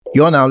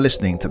You're now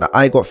listening to the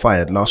I Got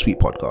Fired Last Week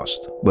podcast,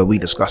 where we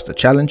discuss the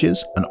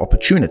challenges and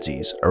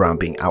opportunities around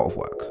being out of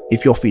work.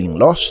 If you're feeling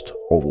lost,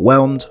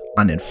 overwhelmed,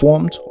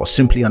 uninformed, or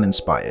simply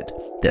uninspired,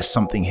 there's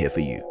something here for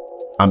you.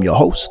 I'm your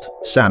host,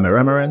 Sam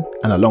Iremaran,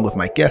 and along with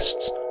my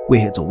guests,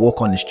 we're here to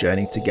walk on this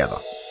journey together.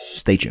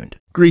 Stay tuned.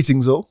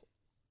 Greetings all.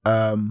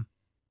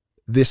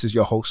 This is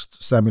your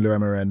host, Samuel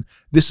Iremaran.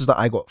 This is the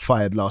I Got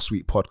Fired Last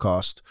Week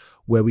podcast,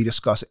 where we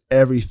discuss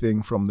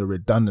everything from the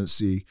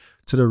redundancy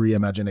to the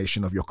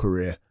reimagination of your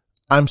career.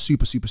 I'm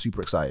super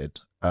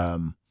excited.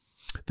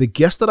 The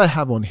guest that I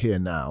have on here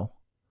now,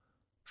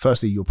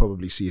 firstly, you'll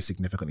probably see is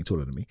significantly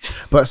taller than me.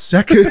 But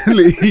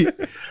secondly,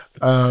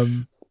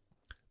 the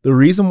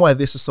reason why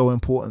this is so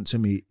important to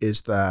me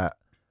is that,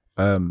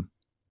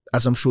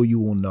 as I'm sure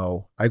you all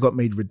know, I got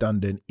made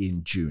redundant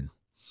in June.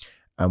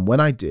 And when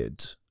I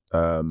did,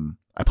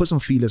 I put some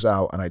feelers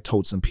out and I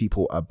told some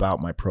people about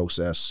my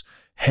process.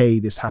 Hey,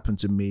 this happened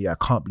to me. I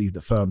can't believe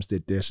the firms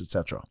did this,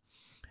 etc.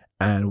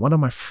 And one of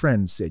my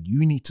friends said,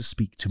 you need to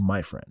speak to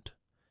my friend.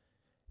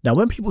 Now,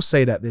 when people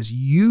say that, there's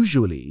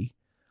usually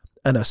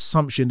an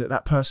assumption that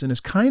that person is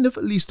kind of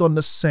at least on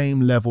the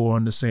same level or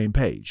on the same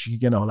page.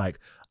 You know, like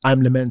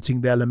I'm lamenting,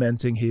 they're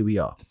lamenting, here we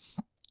are.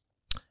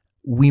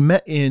 We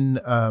met in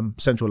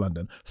central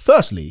London.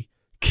 Firstly,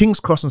 King's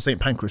Cross and St.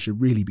 Pancras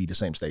should really be the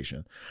same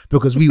station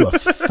because we were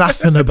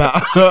faffing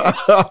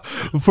about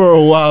for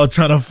a while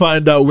trying to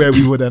find out where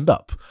we would end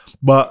up.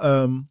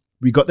 But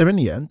we got there in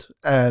the end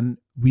and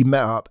we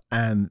met up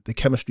and the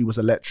chemistry was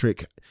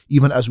electric.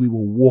 Even as we were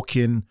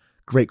walking,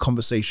 great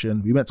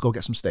conversation. We went to go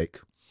get some steak.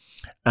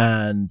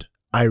 And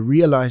I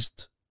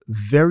realized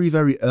very,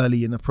 very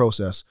early in the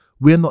process,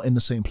 we're not in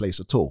the same place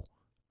at all.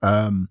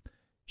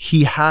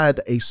 He had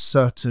a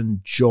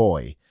certain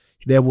joy.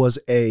 There was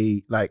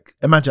a, like,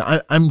 imagine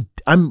I'm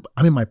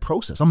in my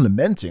process. I'm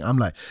lamenting. I'm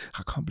like,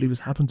 I can't believe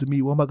this happened to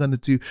me. What am I going to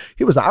do?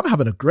 He was like, I'm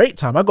having a great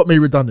time. I got made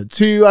redundant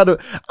too.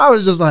 I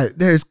was just like,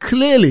 there's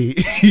clearly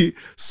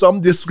some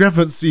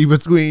discrepancy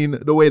between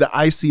the way that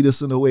I see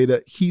this and the way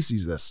that he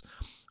sees this.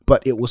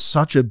 But it was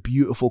such a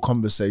beautiful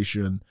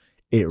conversation.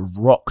 It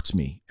rocked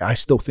me. I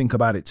still think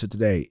about it to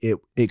today.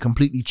 It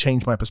completely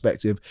changed my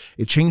perspective.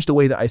 It changed the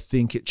way that I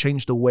think. It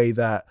changed the way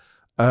that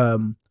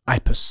I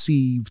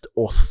perceived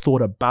or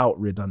thought about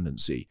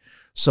redundancy.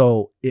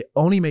 So it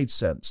only made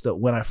sense that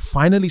when I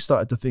finally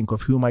started to think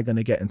of who am I going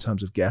to get in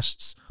terms of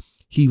guests,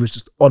 he was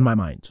just on my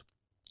mind.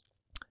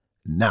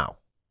 Now,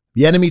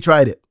 the enemy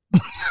tried it.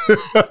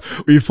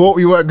 We thought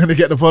we weren't going to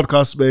get the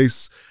podcast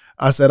space.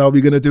 I said, are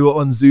we going to do it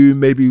on Zoom?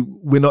 Maybe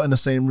we're not in the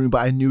same room,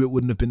 but I knew it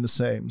wouldn't have been the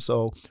same.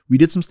 So we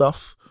did some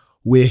stuff.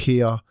 We're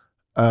here.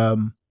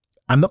 I'm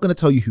not going to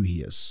tell you who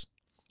he is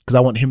because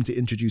I want him to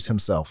introduce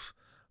himself.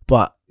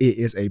 But it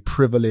is a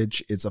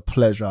privilege, it's a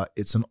pleasure,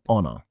 it's an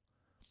honor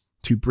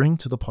to bring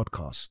to the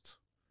podcast.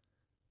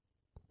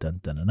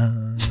 Dun, dun, dun,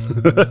 dun.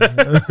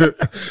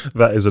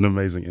 That is an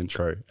amazing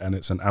intro, and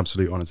it's an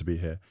absolute honor to be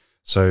here.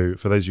 So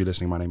for those of you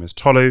listening, my name is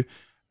Tolu,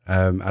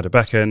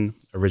 Adebekun,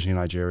 originally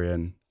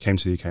Nigerian, came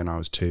to the UK when I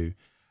was 2.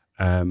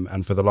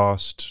 And for the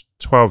last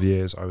 12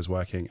 years, I was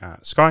working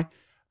at Sky.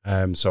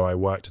 So I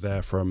worked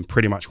there from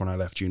pretty much when I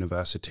left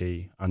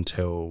university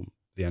until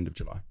the end of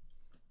July.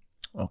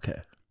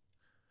 Okay.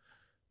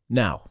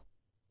 Now,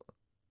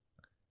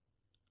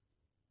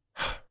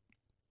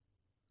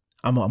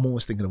 I'm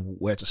always thinking of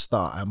where to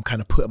start. I'm kind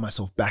of putting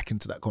myself back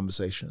into that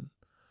conversation.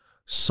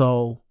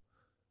 So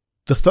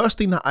the first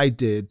thing that I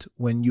did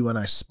when you and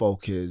I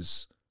spoke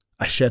is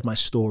I shared my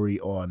story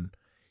on,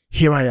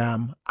 here I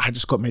am, I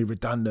just got made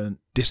redundant,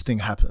 this thing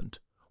happened.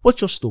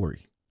 What's your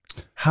story?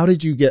 How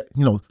did you get,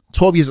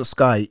 12 years at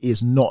Sky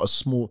is not a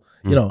small,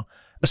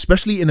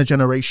 especially in a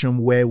generation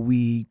where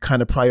we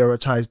kind of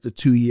prioritize the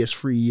 2 years,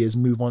 3 years,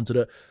 move on to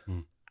the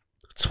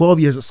 12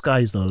 years at Sky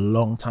is a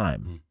long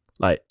time.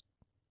 Like,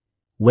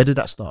 where did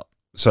that start?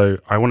 So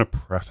I want to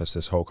preface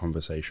this whole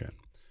conversation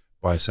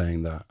by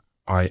saying that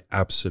I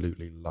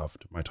absolutely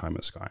loved my time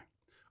at Sky.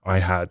 I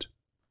had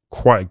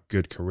quite a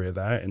good career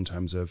there in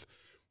terms of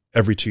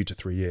every 2 to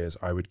 3 years,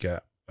 I would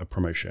get a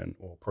promotion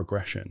or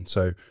progression.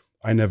 So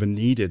I never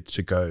needed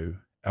to go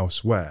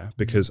elsewhere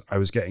because I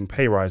was getting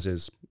pay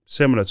rises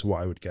similar to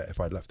what I would get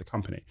if I'd left the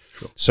company.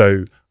 Sure.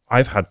 So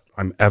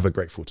I'm ever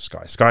grateful to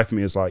Sky. Sky for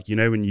me is like,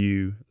 when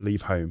you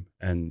leave home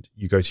and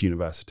you go to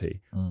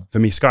university, for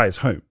me, Sky is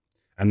home.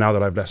 And now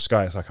that I've left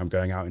Sky, it's like I'm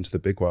going out into the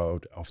big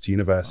world, off to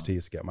university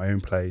to get my own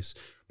place.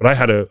 But I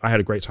had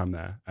a great time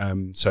there.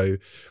 So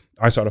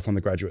I started off on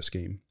the graduate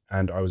scheme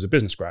and I was a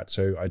business grad.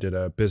 So I did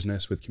a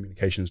business with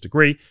communications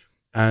degree.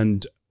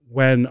 And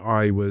when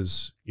I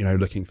was,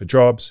 looking for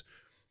jobs,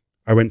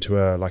 I went to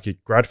a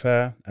grad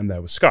fair and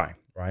there was Sky,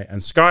 right?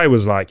 And Sky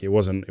was like, it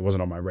wasn't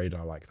on my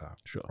radar like that,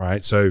 sure.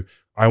 Right? So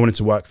I wanted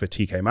to work for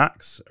TK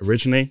Maxx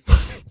originally,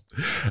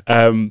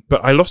 but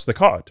I lost the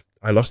card.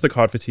 I lost the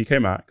card for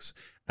TK Maxx,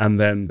 and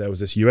then there was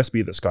this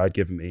USB that Sky had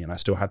given me, and I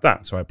still had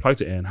that. So I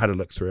plugged it in, had a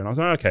look through, and I was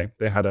like, okay,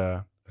 they had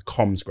a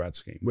comms grad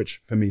scheme,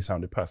 which for me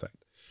sounded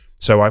perfect.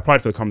 So I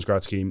applied for the comms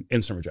grad scheme,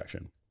 instant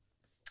rejection.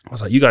 I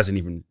was like, you guys didn't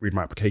even read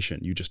my application.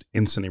 You just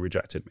instantly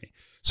rejected me.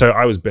 So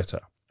I was bitter.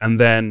 And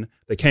then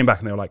they came back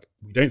and they were like,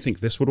 we don't think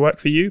this would work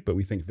for you, but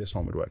we think this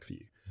one would work for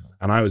you.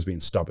 And I was being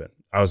stubborn.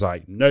 I was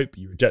like, nope,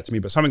 you rejected me.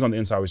 But something on the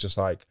inside was just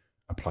like,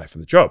 apply for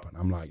the job. And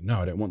I'm like,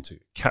 no, I don't want to.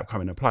 Kept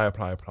coming, apply.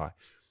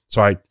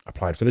 So I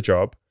applied for the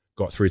job,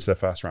 got through to the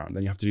first round.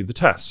 Then you have to do the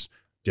tests,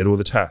 did all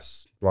the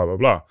tests, blah, blah,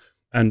 blah.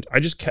 And I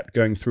just kept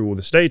going through all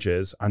the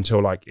stages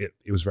until like it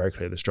was very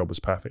clear this job was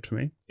perfect for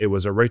me. It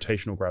was a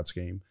rotational grad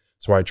scheme.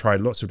 So I tried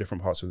lots of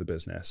different parts of the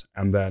business.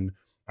 And then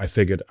I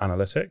figured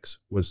analytics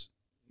was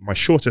my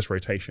shortest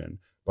rotation,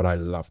 but I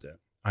loved it.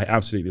 I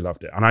absolutely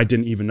loved it. And I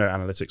didn't even know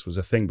analytics was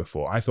a thing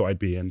before. I thought I'd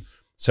be in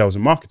sales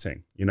and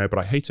marketing, but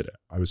I hated it.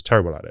 I was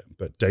terrible at it.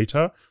 But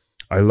data,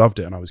 I loved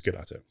it and I was good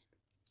at it.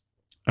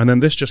 And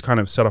then this just kind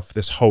of set off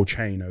this whole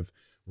chain of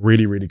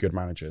really, really good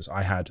managers.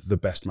 I had the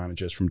best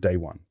managers from day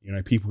one,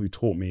 people who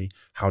taught me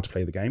how to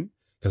play the game,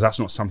 because that's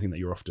not something that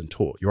you're often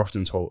taught. You're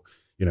often taught,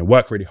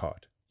 work really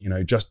hard,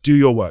 just do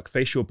your work,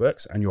 face your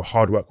books and your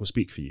hard work will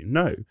speak for you.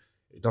 No,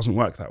 it doesn't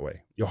work that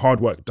way. Your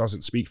hard work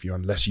doesn't speak for you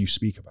unless you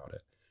speak about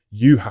it.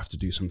 You have to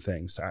do some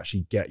things to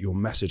actually get your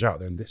message out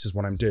there. And this is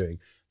what I'm doing.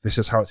 This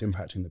is how it's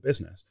impacting the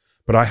business.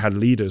 But I had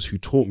leaders who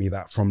taught me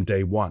that from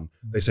day one.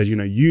 They said, you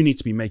need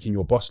to be making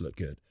your boss look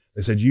good.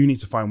 They said, you need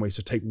to find ways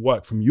to take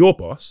work from your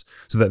boss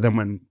so that then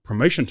when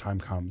promotion time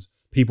comes,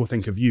 people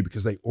think of you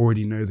because they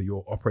already know that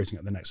you're operating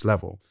at the next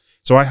level.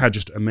 So I had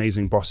just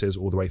amazing bosses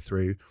all the way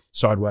through,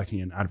 started working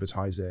in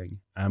advertising.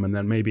 And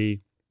then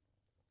maybe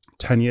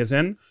 10 years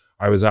in,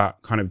 I was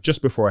at kind of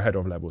just before a head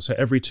of level. So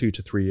every 2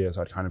 to 3 years,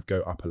 I'd kind of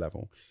go up a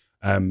level.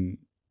 And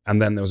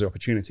then there was the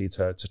opportunity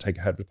to take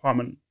a head of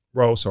department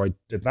role. So I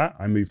did that.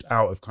 I moved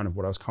out of kind of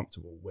what I was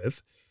comfortable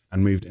with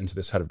and moved into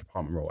this head of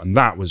department role. And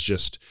that was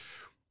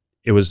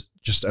it was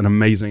just an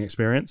amazing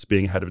experience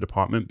being head of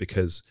department,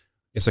 because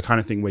it's the kind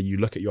of thing where you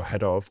look at your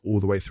head of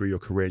all the way through your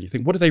career and you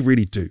think, what do they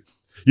really do?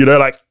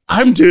 Like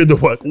I'm doing the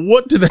work.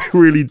 What do they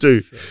really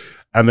do? Sure.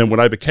 And then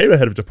when I became a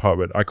head of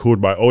department, I called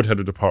my old head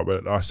of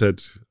department and I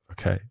said,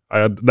 okay,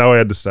 now I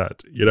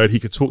understand, and he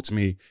could talk to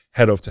me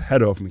head of to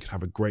head of and we could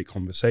have a great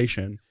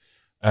conversation.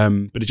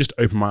 But it just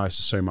opened my eyes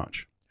to so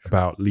much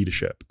about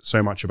leadership,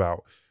 so much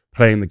about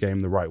playing the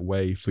game the right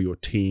way for your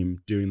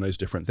team, doing those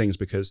different things.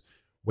 Because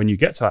when you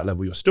get to that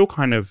level, you're still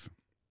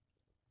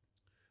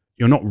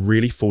you're not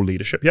really full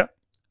leadership yet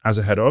as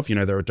a head of,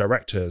 there are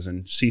directors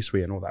and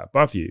C-suite and all that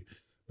above you,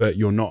 but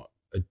you're not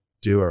a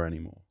doer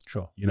anymore.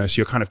 Sure. So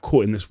you're kind of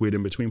caught in this weird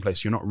in-between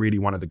place. You're not really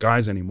one of the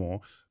guys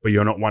anymore, but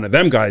you're not one of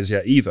them guys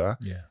yet either.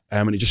 Yeah.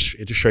 And it just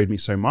showed me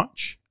so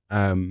much.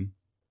 But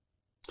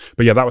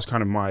yeah, that was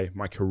kind of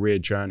my career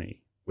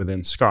journey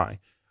within Sky.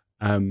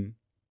 And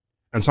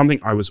something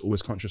I was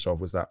always conscious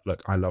of was that,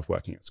 look, I love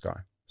working at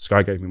Sky.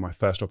 Sky gave me my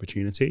first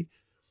opportunity.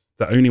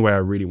 The only way I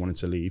really wanted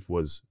to leave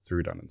was through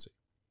redundancy.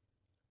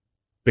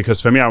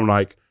 Because for me, I'm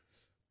like,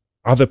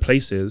 other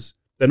places,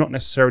 they're not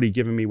necessarily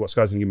giving me what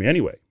Sky's gonna give me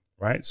anyway,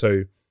 right?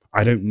 So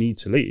I don't need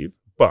to leave,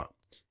 but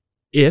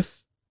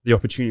if the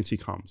opportunity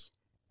comes,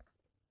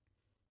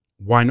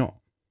 why not?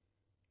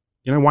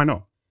 Why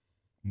not?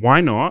 Why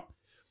not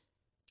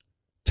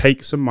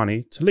take some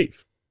money to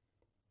leave?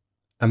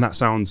 And that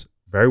sounds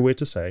very weird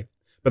to say,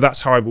 but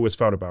that's how I've always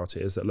felt about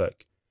it, is that,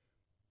 look,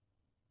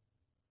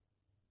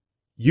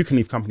 you can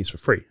leave companies for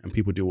free and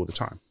people do all the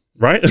time,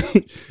 right?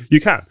 You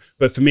can.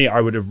 But for me,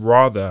 I would have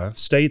rather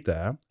stayed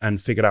there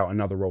and figured out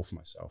another role for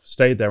myself,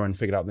 stayed there and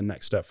figured out the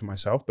next step for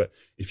myself. But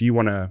if you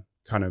want to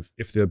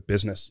if the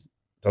business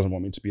doesn't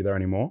want me to be there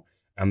anymore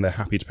and they're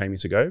happy to pay me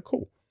to go,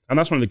 cool. And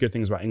that's one of the good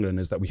things about England,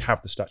 is that we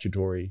have the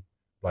statutory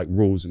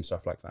rules and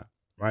stuff like that,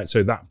 right?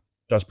 So that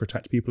does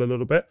protect people a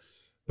little bit.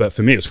 But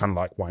for me, it's kind of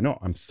like, why not?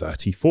 I'm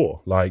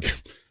 34.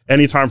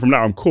 Anytime from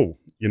now, I'm cool.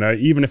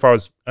 Even if I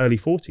was early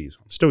 40s,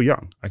 I'm still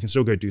young. I can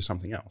still go do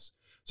something else.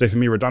 So for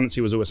me,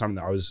 redundancy was always something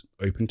that I was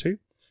open to.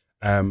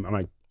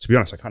 And to be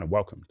honest, I kind of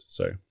welcomed.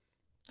 So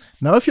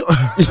now if you're...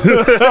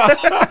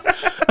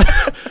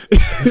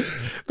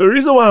 The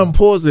reason why I'm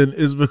pausing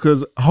is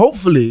because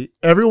hopefully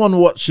everyone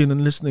watching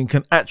and listening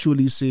can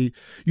actually see,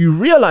 you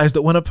realize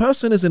that when a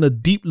person is in a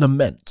deep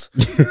lament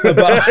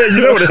about,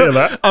 you don't want to hear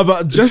that,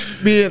 about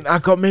just being, I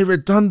got made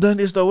redundant,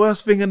 it's the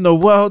worst thing in the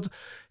world.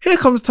 Here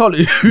comes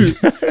Tolu.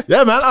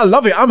 Yeah, man, I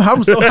love it.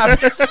 I'm so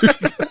happy.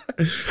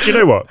 Do you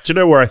know what? Do you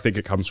know where I think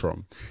it comes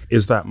from?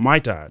 Is that my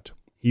dad,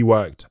 he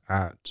worked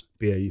at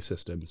BAE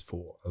Systems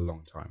for a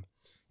long time.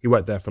 He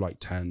worked there for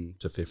 10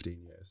 to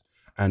 15 years.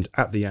 And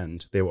at the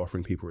end, they were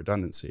offering people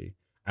redundancy.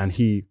 And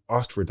he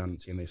asked for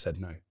redundancy and they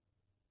said no.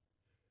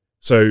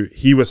 So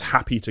he was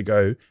happy to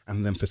go.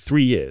 And then for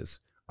 3 years,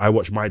 I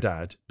watched my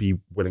dad be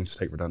willing to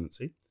take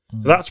redundancy.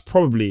 So that's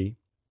probably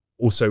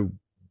also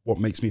what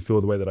makes me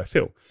feel the way that I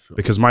feel. Sure.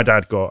 Because my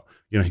dad got,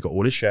 he got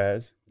all his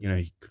shares,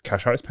 he could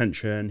cash out his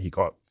pension, he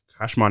got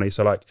cash money.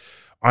 So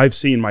I've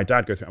seen my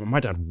dad go through it. My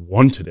dad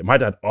wanted it. My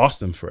dad asked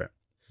them for it,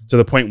 to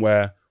the point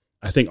where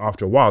I think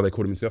after a while they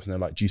called him into the office and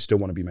they're like, do you still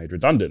want to be made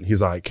redundant?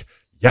 He's like,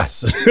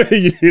 yes.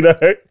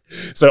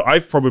 So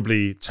I've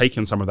probably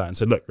taken some of that and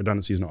said, look,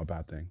 redundancy is not a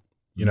bad thing.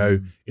 You know,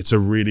 it's a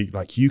really,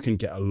 like, you can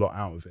get a lot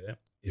out of it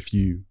if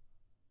you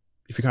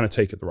kind of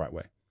take it the right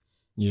way.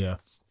 Yeah.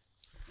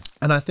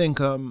 And I think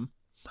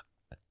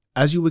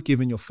as you were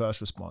giving your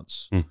first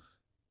response,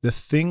 the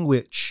thing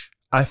which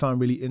I found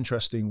really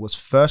interesting was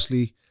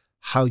firstly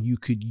how you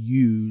could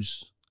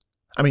use,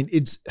 I mean,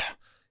 it's,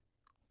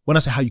 when I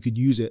say how you could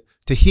use it,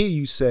 to hear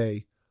you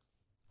say,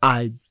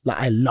 I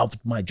loved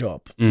my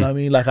job. You know what I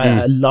mean? Like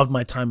I loved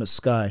my time at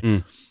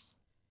Sky.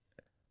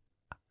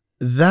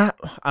 That,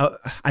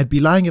 I'd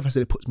be lying if I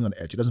said it puts me on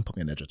edge. It doesn't put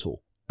me on edge at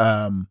all.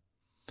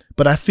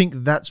 But I think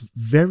that's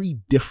very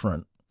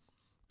different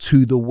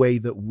to the way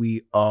that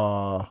we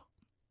are.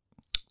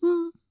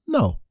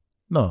 No.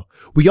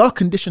 We are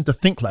conditioned to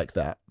think like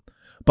that,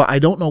 but I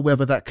don't know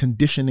whether that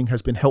conditioning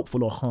has been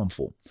helpful or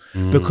harmful.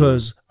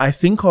 Because I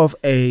think of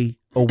a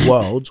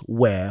world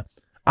where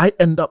I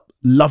end up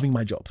loving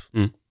my job,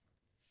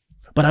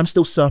 but I'm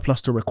still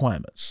surplus to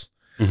requirements.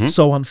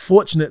 So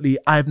unfortunately,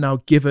 I've now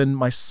given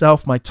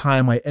myself, my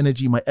time, my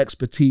energy, my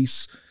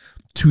expertise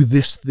to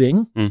this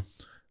thing.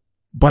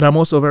 But I'm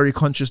also very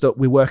conscious that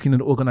we're working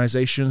in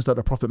organizations that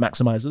are profit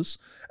maximizers.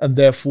 And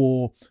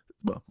therefore,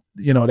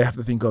 you know, they have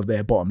to think of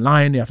their bottom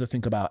line. They have to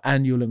think about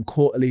annual and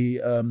quarterly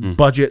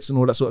budgets and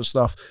all that sort of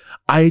stuff.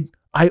 I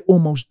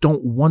almost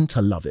don't want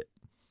to love it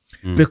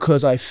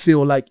because I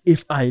feel like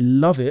if I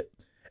love it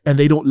and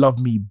they don't love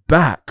me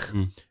back,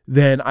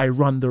 then I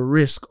run the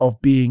risk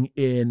of being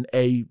in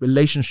a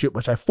relationship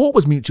which I thought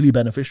was mutually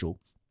beneficial.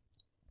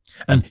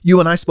 And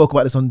you and I spoke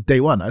about this on day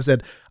one. I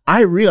said,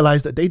 I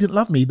realized that they didn't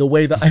love me the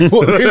way that I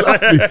thought they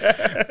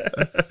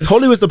loved me.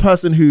 Tolu was the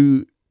person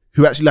who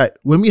actually, like,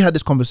 when we had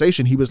this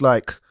conversation, he was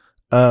like,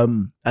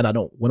 and I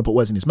don't want to put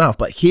words in his mouth,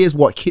 but here's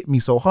what hit me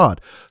so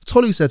hard.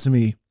 Tolu said to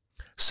me,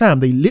 Sam,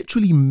 they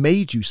literally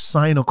made you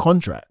sign a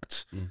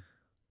contract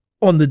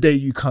on the day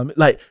you come.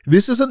 Like,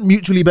 this isn't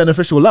mutually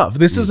beneficial love.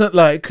 This isn't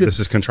like... This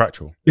is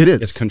contractual. It is.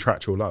 It's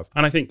contractual love.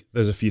 And I think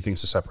there's a few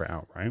things to separate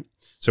out, right?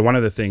 So one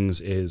of the things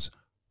is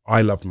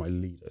I loved my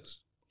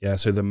leaders. Yeah.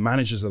 So the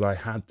managers that I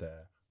had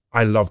there,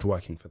 I loved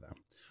working for them.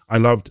 I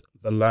loved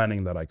the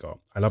learning that I got.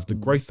 I loved the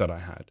growth that I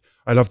had.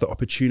 I loved the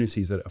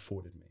opportunities that it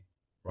afforded me,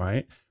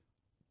 right?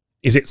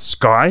 Is it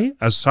Sky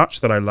as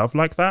such that I love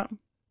like that?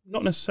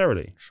 Not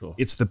necessarily. Sure.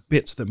 It's the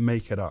bits that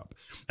make it up.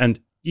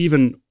 And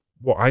even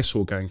what I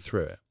saw going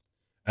through it,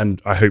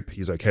 and I hope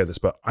he's okay with this,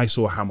 but I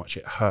saw how much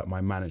it hurt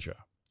my manager,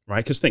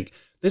 right? Because think,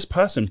 this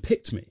person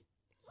picked me.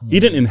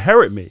 He didn't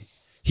inherit me.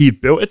 He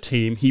built a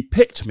team, he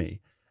picked me,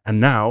 and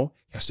now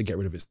he has to get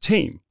rid of his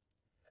team.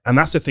 And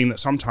that's the thing that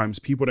sometimes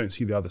people don't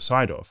see the other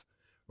side of,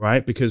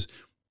 right? Because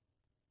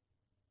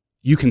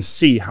you can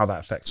see how that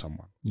affects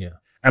someone. Yeah.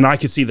 And I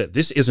could see that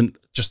this isn't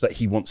just that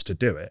he wants to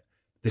do it.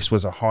 This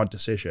was a hard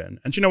decision.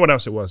 And do you know what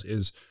else it was?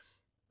 Is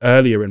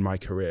earlier in my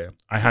career,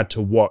 I had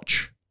to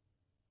watch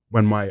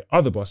when my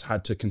other boss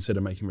had to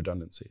consider making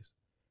redundancies.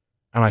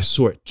 And I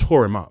saw it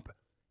tore him up.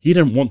 He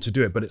didn't want to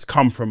do it, but it's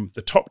come from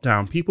the top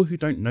down, people who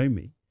don't know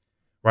me,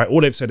 right?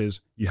 All they've said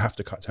is, you have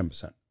to cut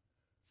 10%.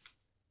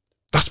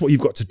 That's what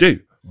you've got to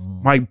do.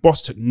 My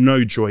boss took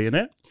no joy in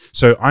it.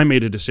 So I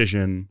made a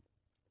decision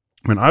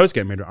when I was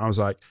getting made. I was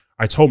like,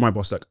 I told my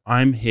boss, like,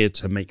 I'm here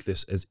to make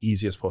this as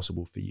easy as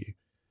possible for you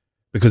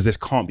because this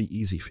can't be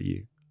easy for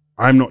you.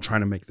 I'm not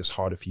trying to make this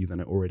harder for you than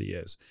it already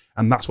is.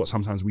 And that's what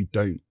sometimes we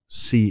don't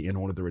see in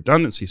all of the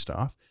redundancy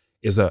stuff,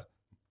 is that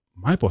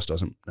my boss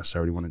doesn't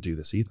necessarily want to do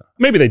this either.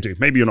 Maybe they do.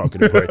 Maybe you're not a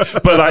good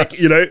employee. But like,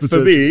 you know,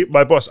 for me,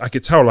 my boss, I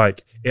could tell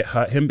like it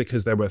hurt him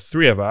because there were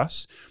 3 of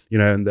us, you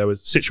know, and there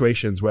was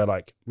situations where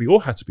like we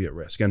all had to be at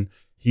risk. And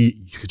you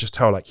could just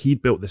tell like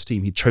he'd built this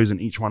team, he'd chosen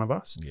each one of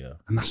us. Yeah.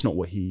 And that's not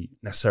what he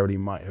necessarily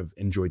might have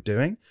enjoyed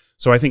doing.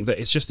 So I think that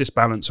it's just this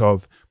balance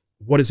of,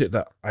 what is it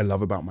that I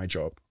love about my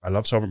job? I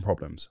love solving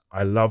problems.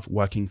 I love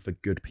working for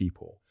good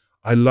people.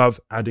 I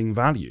love adding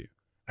value.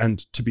 And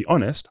to be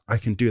honest, I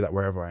can do that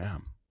wherever I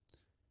am.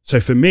 So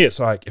for me, it's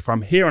like, if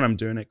I'm here and I'm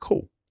doing it,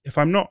 cool. If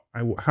I'm not,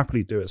 I will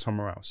happily do it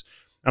somewhere else.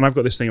 And I've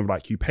got this thing of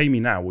like, you pay me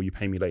now or you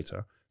pay me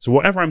later. So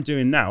whatever I'm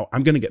doing now,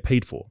 I'm going to get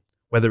paid for,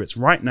 whether it's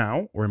right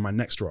now or in my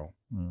next role.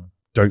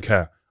 Don't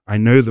care. I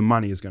know the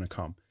money is going to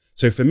come.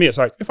 So for me, it's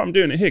like, if I'm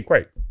doing it here,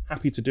 great.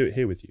 Happy to do it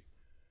here with you.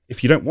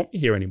 If you don't want me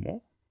here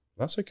anymore,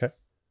 that's okay.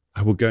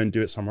 I will go and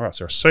do it somewhere else.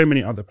 There are so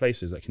many other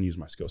places that can use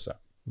my skill set.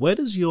 Where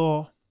does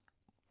your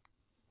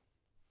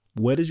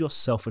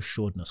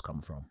self-assuredness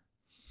come from?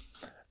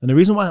 And the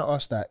reason why I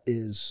ask that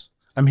is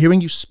I'm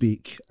hearing you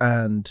speak,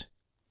 and,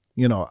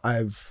 you know,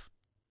 I've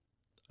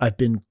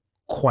been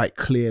quite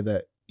clear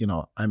that, you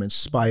know, I'm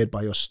inspired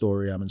by your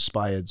story. I'm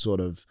inspired sort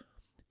of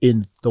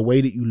in the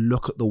way that you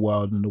look at the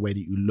world and the way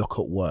that you look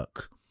at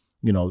work.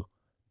 You know,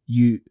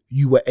 you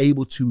were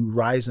able to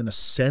rise and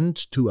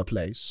ascend to a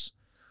place,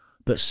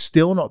 but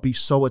still not be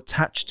so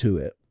attached to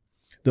it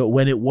that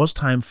when it was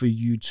time for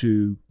you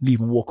to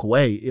leave and walk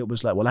away, it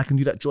was like, well, I can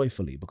do that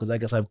joyfully because I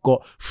guess I've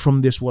got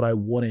from this what I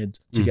wanted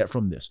to get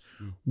from this.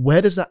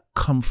 Where does that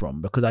come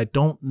from? Because I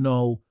don't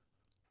know,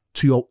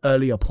 to your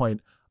earlier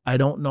point, I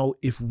don't know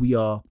if we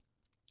are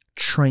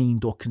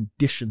trained or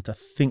conditioned to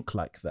think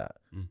like that.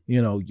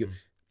 You know,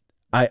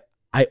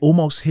 I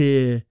almost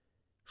hear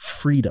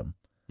freedom.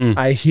 Mm.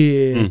 I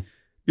hear,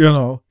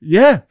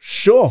 yeah,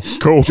 sure.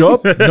 Cool.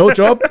 Job, no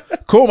job.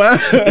 Cool, man.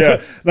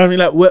 Yeah. I mean,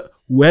 like,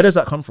 where does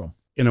that come from?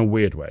 In a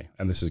weird way,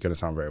 and this is going to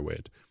sound very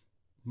weird,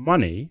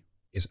 money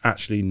is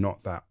actually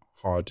not that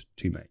hard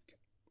to make.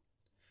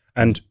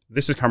 And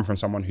this has come from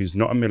someone who's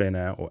not a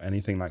millionaire or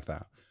anything like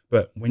that.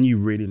 But when you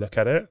really look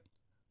at it,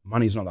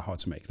 money's not that hard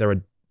to make. There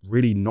are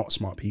really not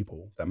smart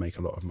people that make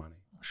a lot of money.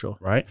 Sure.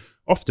 Right?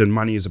 Often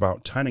money is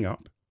about turning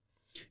up.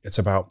 It's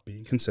about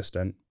being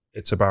consistent.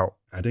 It's about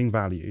adding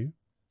value.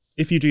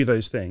 If you do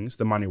those things,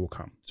 the money will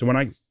come. So when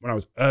I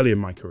was early in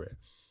my career,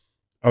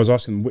 I was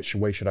asking them, which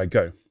way should I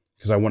go?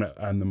 Because I want to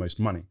earn the most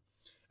money.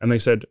 And they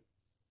said,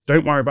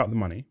 don't worry about the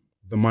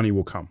money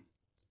will come.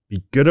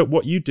 Be good at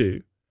what you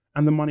do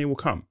and the money will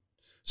come.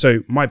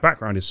 So my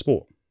background is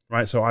sport,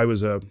 right? So I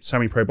was a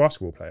semi-pro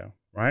basketball player,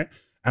 right?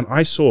 And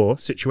I saw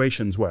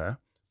situations where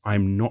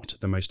I'm not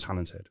the most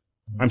talented.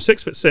 I'm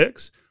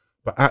 6'6",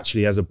 but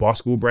actually as a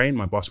basketball brain,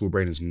 my basketball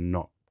brain is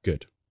not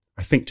good.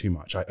 I think too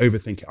much. I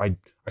overthink it.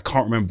 I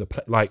can't remember the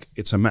play. Like,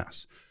 it's a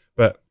mess.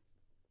 But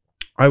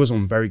I was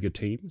on very good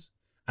teams,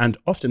 and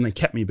often they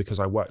kept me because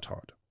I worked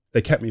hard.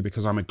 They kept me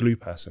because I'm a glue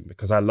person,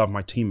 because I love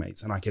my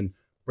teammates and I can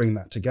bring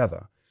that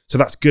together. So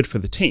that's good for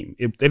the team.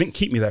 They didn't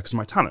keep me there because of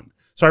my talent.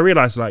 So I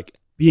realized, like,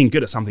 being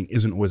good at something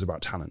isn't always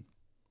about talent.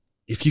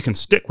 If you can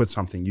stick with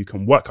something, you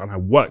can work. And I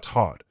worked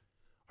hard.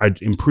 I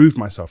improved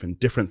myself in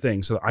different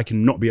things so that I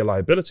can not be a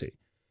liability.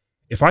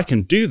 If I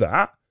can do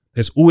that,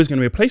 there's always going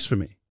to be a place for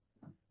me,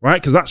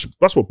 right? Because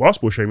that's what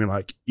basketball showed me.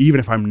 Like, even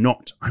if I'm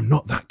not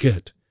that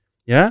good,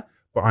 yeah,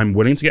 but I'm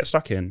willing to get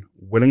stuck in,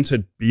 willing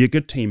to be a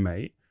good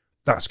teammate.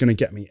 That's going to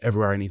get me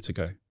everywhere I need to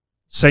go.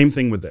 Same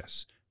thing with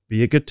this.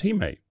 Be a good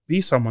teammate.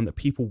 Be someone that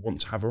people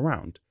want to have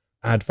around.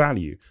 Add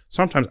value.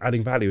 Sometimes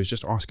adding value is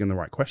just asking the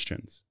right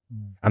questions,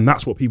 and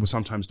that's what people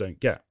sometimes don't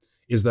get.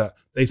 Is that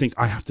they think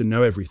I have to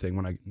know everything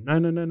when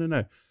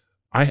no.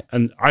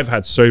 I've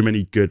had so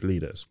many good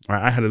leaders,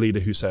 right? I had a leader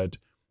who said,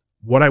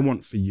 what I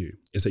want for you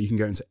is that you can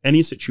go into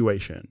any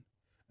situation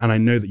and I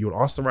know that you'll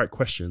ask the right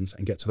questions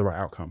and get to the right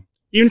outcome.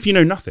 Even if you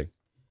know nothing,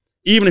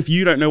 even if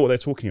you don't know what they're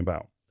talking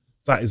about,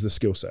 that is the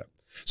skill set.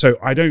 So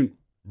I don't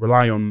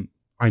rely on,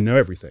 I know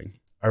everything.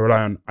 I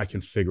rely on, I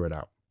can figure it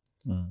out.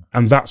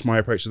 And that's my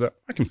approach to that.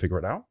 I can figure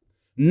it out.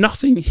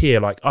 Nothing here,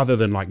 like, other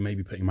than like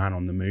maybe putting man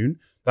on the moon,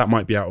 that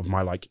might be out of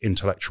my like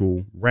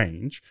intellectual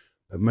range,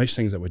 but most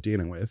things that we're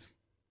dealing with,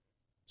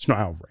 it's not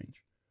out of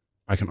range.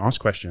 I can ask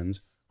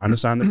questions,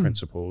 understand the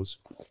principles,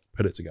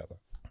 put it together.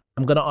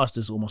 I'm going to ask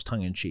this almost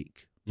tongue in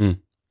cheek.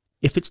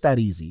 If it's that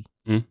easy,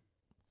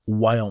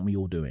 why aren't we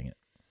all doing it?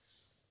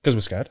 Because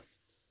we're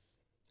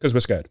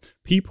scared.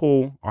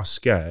 People are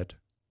scared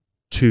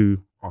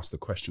to ask the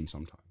question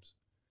sometimes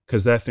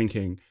because they're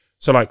thinking,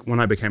 so like when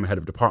I became a head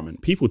of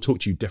department, people talk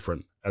to you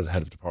different as a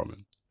head of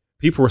department.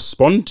 People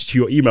respond to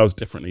your emails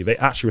differently. They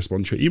actually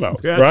respond to your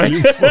emails, right?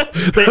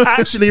 They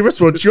actually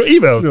respond to your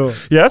emails. Sure.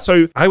 Yeah.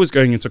 So I was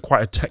going into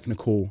quite a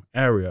technical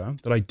area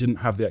that I didn't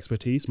have the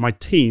expertise. My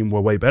team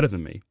were way better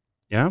than me.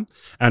 Yeah.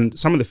 And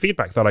some of the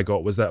feedback that I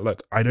got was that,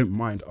 look, I don't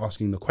mind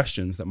asking the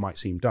questions that might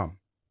seem dumb.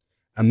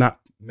 And that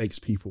makes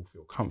people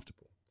feel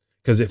comfortable.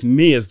 Because if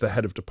me as the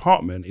head of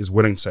department is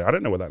willing to say, I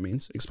don't know what that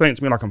means, explain it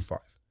to me like I'm 5.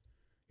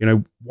 You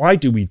know, why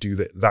do we do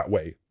that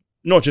way?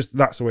 Not just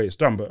that's the way it's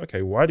done, but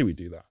okay, why do we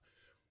do that?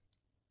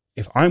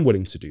 If I'm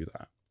willing to do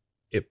that,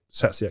 it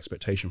sets the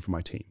expectation for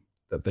my team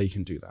that they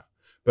can do that.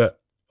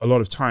 But a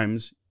lot of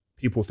times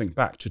people think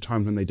back to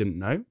times when they didn't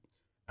know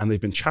and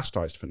they've been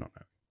chastised for not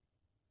knowing.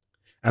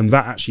 And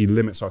that actually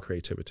limits our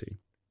creativity.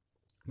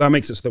 That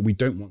makes it so that we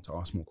don't want to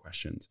ask more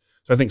questions.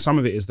 So I think some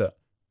of it is that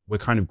we're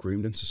kind of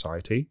groomed in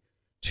society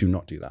to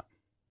not do that.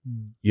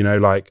 You know,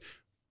 like,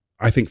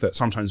 I think that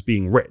sometimes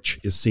being rich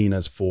is seen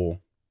as for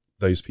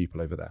those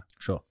people over there.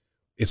 Sure.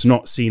 It's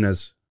not seen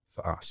as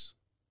for us.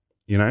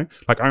 You know,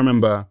 like I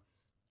remember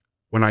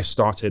when I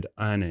started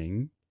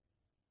earning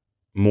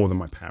more than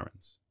my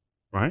parents,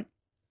 right?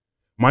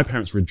 My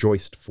parents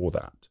rejoiced for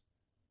that.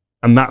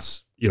 And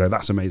that's, you know,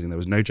 that's amazing. There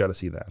was no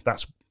jealousy there.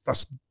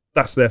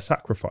 That's their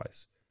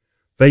sacrifice.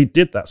 They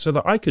did that so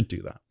that I could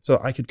do that, so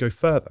that I could go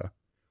further.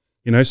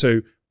 You know,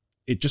 so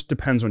it just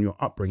depends on your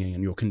upbringing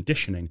and your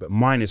conditioning. But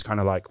mine is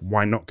kind of like,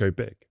 why not go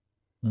big?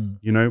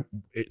 You know,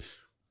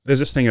 there's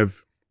this thing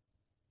of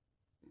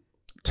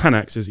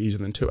 10x is easier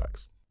than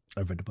 2x.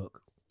 I've read the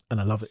book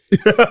and I love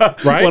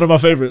it. Right? One of my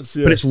favorites.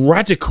 Yeah. But it's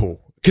radical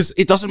because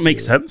it doesn't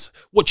make sense.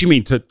 What do you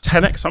mean? To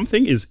 10x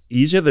something is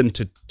easier than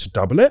to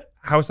double it?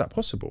 How is that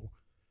possible?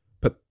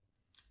 But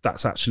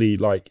that's actually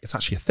like, it's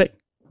actually a thing,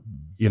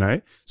 you know?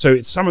 So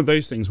it's some of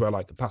those things where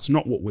like, that's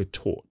not what we're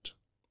taught.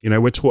 You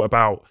know, we're taught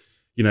about,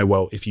 you know,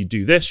 well, if you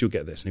do this, you'll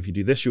get this. And if you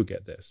do this, you'll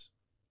get this.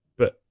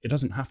 But it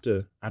doesn't have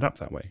to add up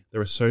that way. There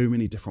are so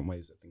many different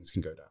ways that things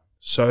can go down.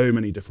 So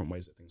many different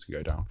ways that things can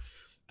go down.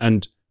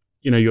 And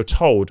you know, you're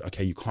told,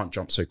 okay, you can't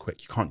jump so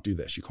quick. You can't do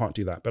this. You can't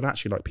do that. But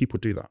actually, like, people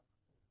do that.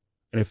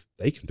 And if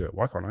they can do it,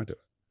 why can't I do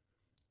it?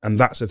 And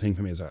that's the thing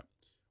for me is that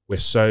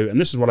and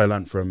this is what I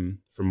learned from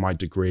my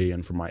degree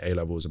and from my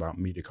A-levels about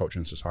media culture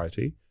and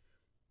society.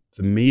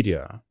 the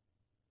media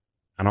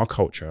and our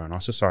culture and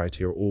our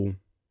society are all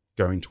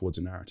going towards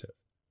a narrative.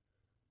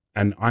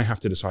 And I have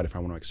to decide if I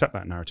want to accept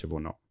that narrative or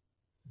not.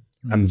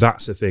 Mm. And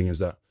that's the thing, is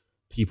that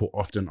people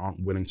often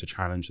aren't willing to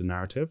challenge the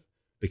narrative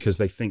because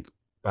they think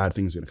bad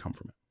things are going to come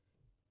from it.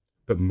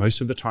 But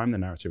most of the time the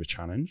narrative is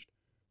challenged,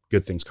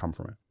 good things come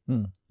from it.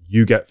 Mm.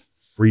 You get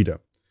freedom.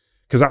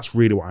 Because that's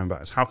really what I'm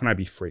about, is how can I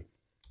be free?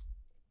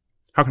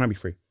 How can I be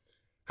free?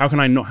 How can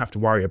I not have to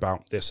worry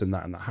about this and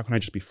that and that? How can I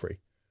just be free?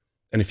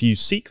 And if you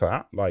seek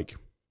that, like,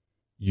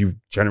 you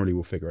generally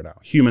will figure it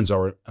out. Humans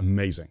are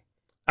amazing.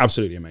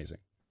 Absolutely amazing.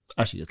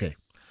 Actually, okay.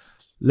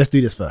 Let's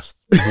do this first.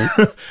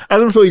 Mm-hmm.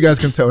 As I'm sure you guys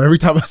can tell, every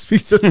time I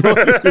speak to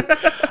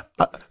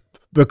Tolu,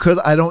 because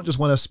I don't just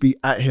want to speak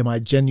at him, I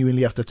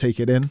genuinely have to take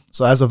it in.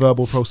 So as a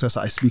verbal processor,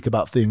 I speak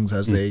about things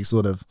as they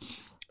sort of...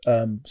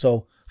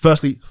 So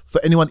firstly,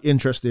 for anyone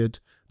interested,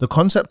 the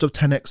concept of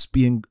 10x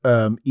being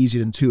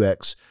easier than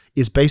 2x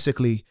is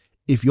basically,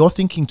 if you're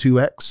thinking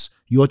 2x,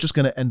 you're just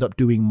going to end up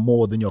doing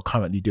more than you're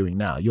currently doing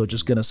now. You're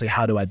just going to say,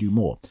 how do I do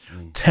more?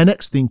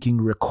 10x thinking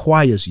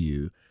requires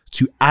you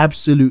to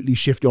absolutely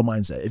shift your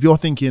mindset. If you're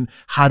thinking,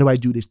 how do I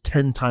do this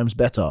 10 times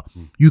better?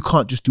 You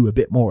can't just do a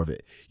bit more of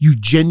it. You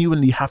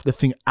genuinely have to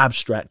think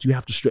abstract. You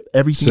have to strip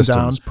everything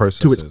Systems, down processes,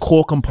 to its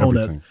core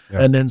component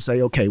and then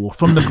say, okay, well,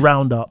 from the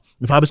ground up,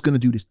 if I was going to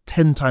do this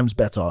 10 times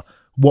better,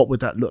 what would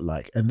that look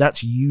like? And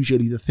that's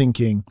usually the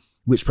thinking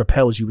which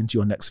propels you into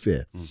your next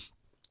sphere.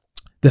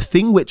 The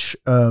thing which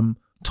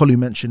Tolu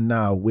mentioned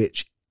now,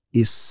 which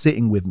is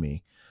sitting with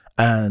me,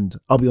 and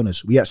I'll be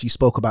honest, we actually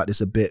spoke about this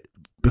a bit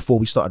before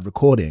we started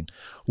recording,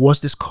 was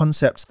this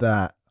concept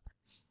that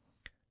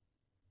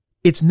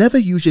it's never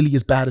usually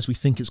as bad as we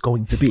think it's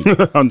going to be.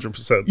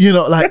 100%. You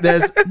know, like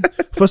there's,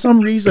 for some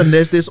reason,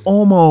 there's this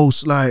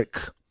almost like,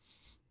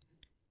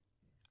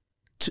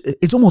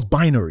 it's almost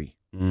binary.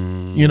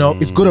 You know,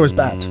 it's good or it's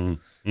bad.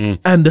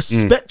 And the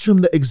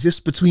spectrum that exists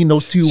between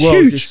those two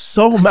worlds is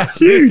so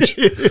massive.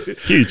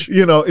 Huge.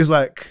 You know, it's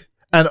like,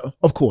 and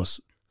of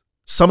course,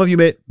 some of you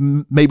may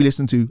maybe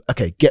listen to,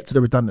 okay, get to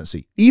the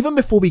redundancy. Even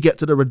before we get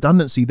to the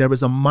redundancy, there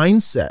is a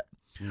mindset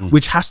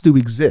which has to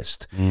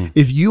exist.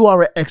 If you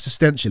are an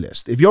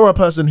existentialist, if you're a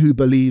person who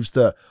believes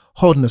that,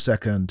 hold on a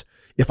second,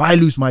 if I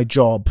lose my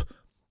job,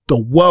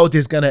 the world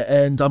is going to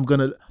end,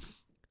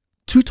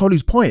 to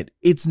Tolu's point,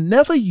 it's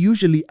never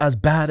usually as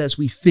bad as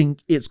we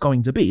think it's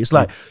going to be. It's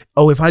like,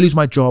 oh, if I lose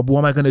my job, what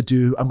am I going to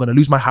do? I'm going to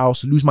lose my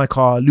house, lose my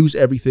car, lose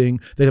everything.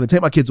 They're going to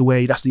take my kids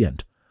away. That's the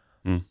end.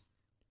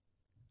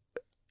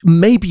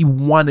 Maybe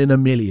 1 in a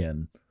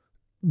million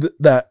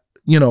that,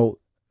 you know,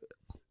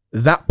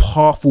 that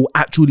path will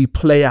actually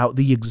play out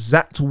the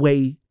exact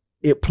way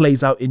it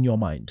plays out in your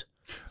mind.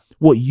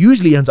 What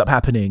usually ends up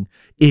happening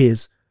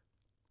is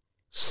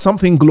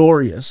something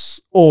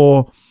glorious,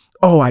 or,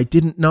 oh, I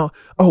didn't know.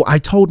 Oh, I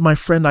told my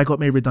friend I got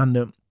made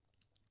redundant.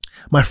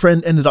 My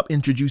friend ended up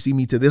introducing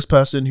me to this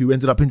person who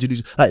ended up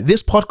introducing, like,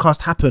 this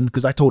podcast happened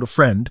because I told a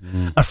friend.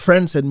 A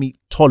friend said, meet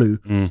Tolu.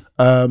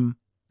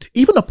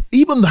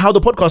 Even how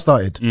the podcast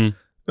started.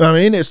 I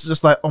mean, it's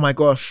just like, oh my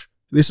gosh,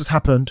 this has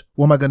happened.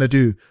 What am I going to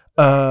do?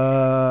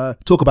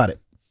 Talk about it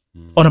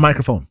on a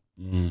microphone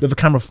with a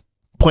camera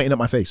pointing at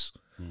my face.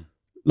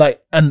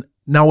 Like, and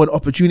now when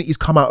opportunities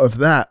come out of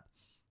that,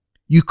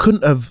 you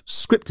couldn't have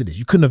scripted it.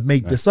 You couldn't have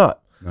made this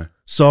up.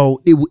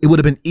 So it would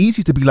have been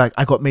easy to be like,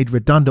 I got made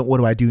redundant. What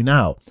do I do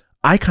now?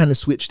 I kind of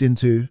switched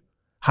into,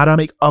 how do I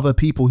make other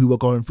people who are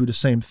going through the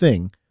same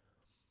thing,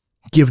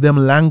 give them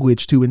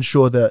language to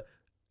ensure that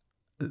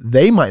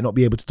they might not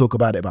be able to talk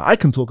about it, but I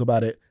can talk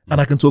about it,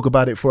 and I can talk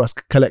about it for us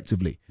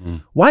collectively.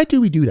 Why do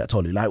we do that,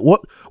 Tolu? Like,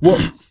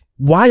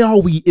 why are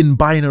we in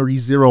binary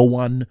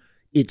 0-1?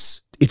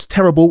 It's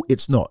terrible.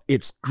 It's not.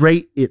 It's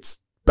great.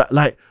 But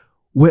like,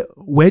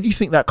 where do you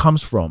think that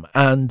comes from?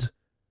 And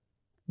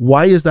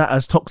why is that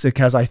as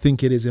toxic as I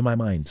think it is in my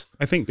mind?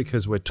 I think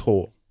because we're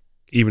taught,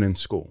 even in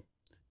school,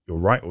 you're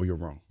right or you're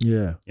wrong.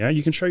 Yeah,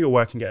 you can show your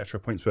work and get extra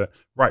points, but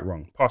right,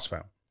 wrong, pass,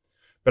 fail.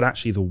 But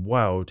actually the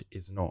world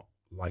is not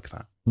like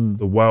that.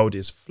 The world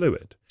is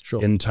fluid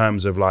in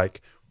terms of,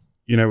 like,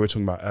 you know, we were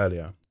talking about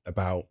earlier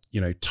about, you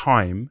know,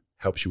 time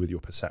helps you with your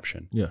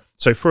perception.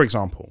 So for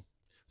example,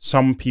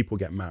 some people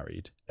get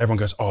married. Everyone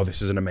goes, oh,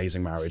 this is an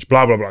amazing marriage,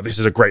 blah, blah, blah. This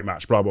is a great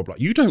match, blah, blah, blah.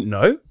 You don't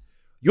know.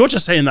 You're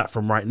just saying that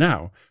from right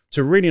now.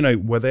 To really know,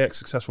 were they a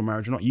successful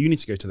marriage or not, you need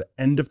to go to the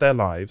end of their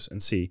lives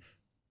and see,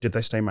 did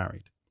they stay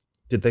married?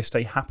 Did they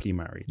stay happily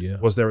married?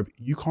 Was there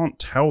you can't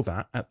tell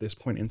that at this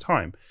point in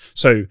time.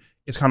 So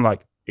it's kind of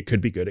like, it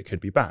could be good, it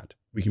could be bad.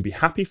 We can be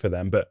happy for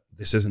them, but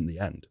this isn't the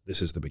end.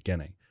 This is the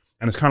beginning.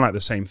 And it's kind of like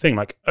the same thing.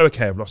 Like,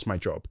 okay, I've lost my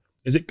job.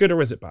 Is it good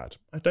or is it bad?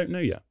 I don't know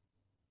yet.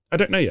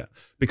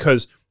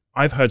 Because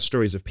I've heard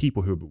stories of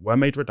people who were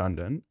made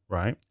redundant,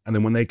 right? And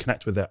then when they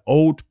connect with their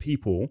old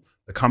people,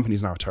 the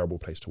company's now a terrible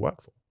place to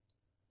work for.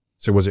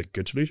 So was it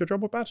good to lose your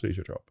job or bad to lose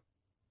your job?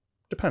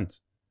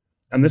 Depends.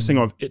 And this thing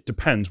of it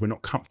depends, we're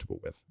not comfortable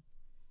with.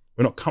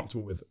 We're not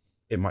comfortable with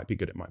it might be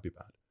good, it might be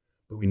bad.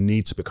 But we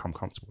need to become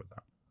comfortable with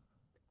that.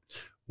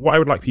 What I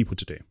would like people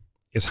to do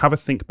is have a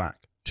think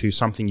back to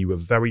something you were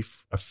very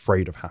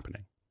afraid of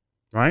happening.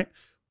 right?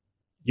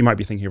 You might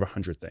be thinking of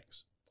 100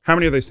 things. How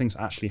many of those things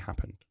actually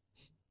happened?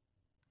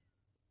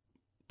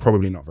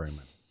 Probably not very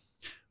many.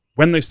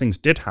 When those things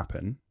did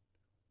happen,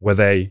 were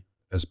they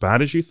as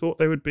bad as you thought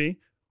they would be,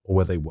 or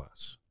were they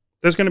worse?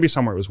 There's going to be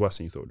somewhere it was worse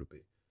than you thought it would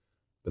be,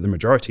 but the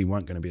majority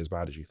weren't going to be as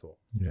bad as you thought.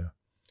 Yeah.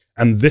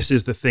 And this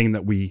is the thing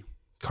that we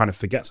kind of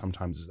forget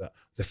sometimes, is that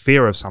the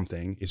fear of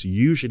something is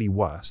usually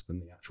worse than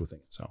the actual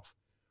thing itself.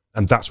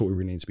 And that's what we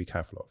really need to be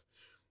careful of.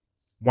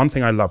 One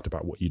thing I loved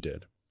about what you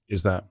did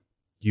is that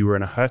you were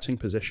in a hurting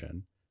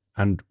position,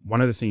 and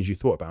one of the things you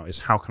thought about is,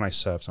 how can I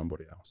serve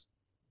somebody else,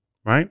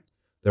 right?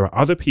 There are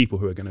other people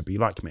who are going to be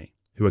like me,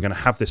 who are going to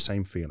have this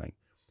same feeling.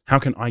 How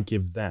can I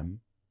give them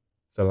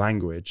the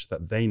language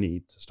that they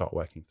need to start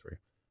working through?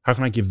 How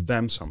can I give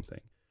them something?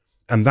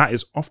 And that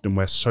is often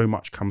where so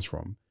much comes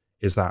from,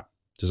 is that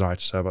desire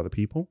to serve other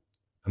people.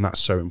 And that's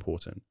so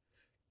important.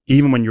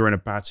 Even when you're in a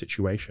bad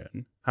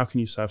situation, how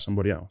can you serve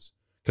somebody else?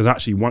 Because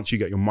actually, once you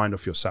get your mind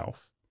off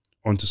yourself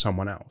onto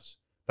someone else,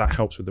 that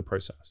helps with the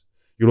process.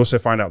 You'll also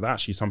find out that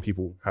actually some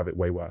people have it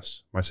way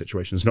worse. My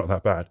situation is not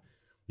that bad.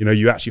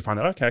 You actually find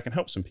that, okay, I can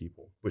help some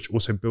people, which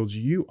also builds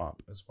you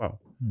up as well.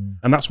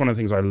 And that's one of the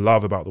things I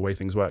love about the way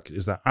things work,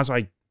 is that as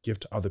I give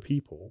to other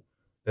people,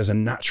 there's a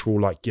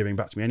natural giving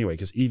back to me anyway,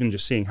 because even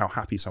just seeing how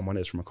happy someone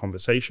is from a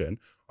conversation,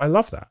 I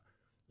love that.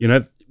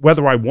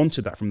 Whether I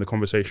wanted that from the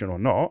conversation or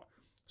not,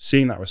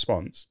 seeing that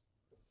response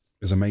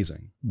is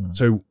amazing.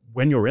 So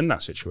when you're in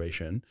that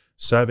situation,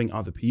 serving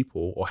other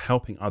people or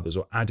helping others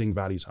or adding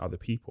value to other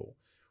people,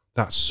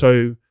 that's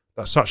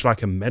such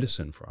like a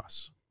medicine for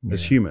us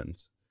as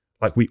humans.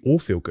 We all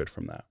feel good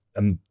from that.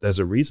 And there's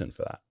a reason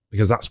for that,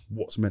 because that's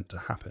what's meant to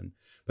happen.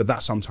 But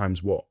that's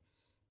sometimes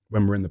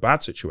when we're in the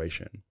bad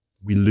situation,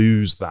 we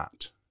lose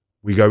that.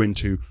 We go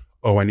into,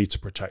 oh, I need to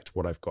protect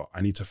what I've got.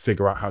 I need to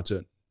figure out how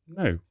to,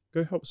 no,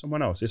 go help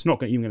someone else. It's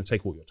not even going to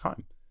take all your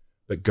time,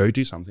 but go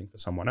do something for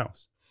someone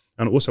else.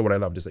 And also what I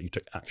loved is that you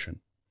took action.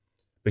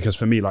 Because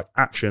for me,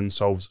 action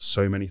solves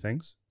so many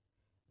things,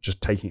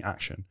 just taking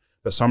action.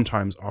 But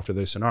sometimes after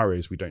those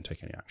scenarios, we don't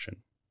take any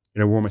action.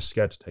 We're almost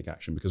scared to take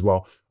action because,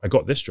 well, I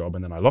got this job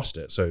and then I lost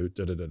it. So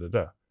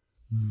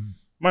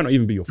Might not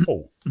even be your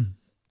fault,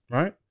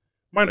 right?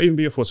 Might not even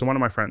be your fault. So one of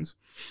my friends,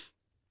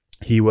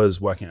 he was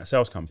working at a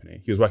sales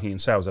company. He was working in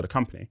sales at a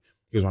company.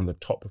 He was one of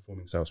the top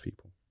performing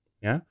salespeople.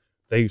 Yeah.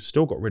 They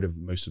still got rid of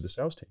most of the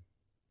sales team.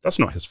 That's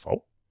not his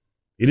fault.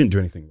 He didn't do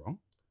anything wrong,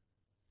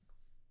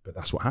 but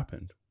that's what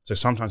happened. So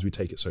sometimes we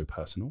take it so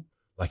personal,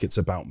 like it's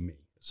about me.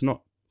 It's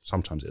not,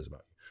 sometimes it is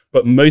about you,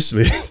 but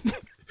mostly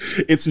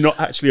it's not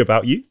actually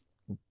about you.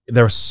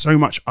 There are so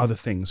much other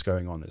things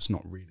going on. It's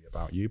not really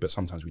about you, but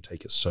sometimes we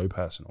take it so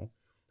personal,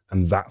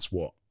 and that's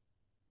what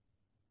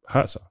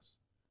hurts us.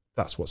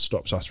 That's what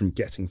stops us from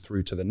getting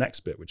through to the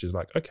next bit, which is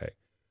okay,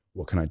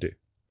 what can I do?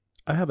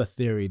 I have a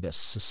theory that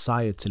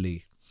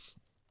societally,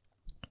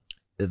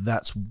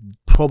 that's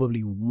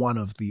probably one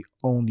of the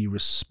only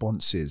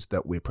responses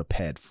that we're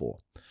prepared for.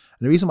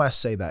 And the reason why I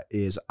say that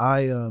is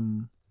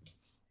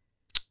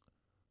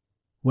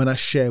when I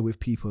share with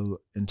people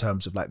in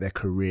terms of their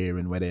career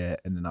and where they're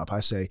ending up,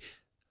 I say,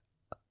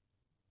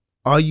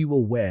 are you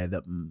aware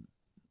that,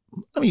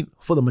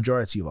 for the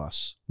majority of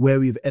us, where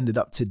we've ended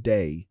up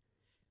today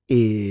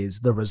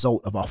is the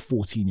result of our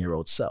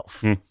 14-year-old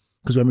self.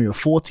 Because when we were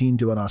 14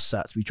 doing our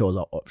SATs, we chose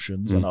our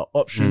options, and our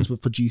options were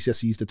for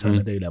GCSEs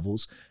determined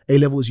A-levels.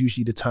 A-levels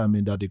usually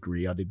determined our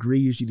degree. Our degree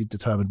usually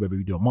determined whether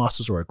we do a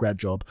master's or a grad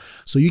job.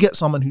 So you get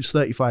someone who's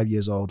 35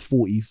 years old,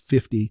 40,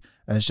 50,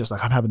 and it's just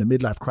I'm having a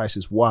midlife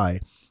crisis.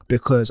 Why?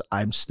 Because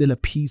I'm still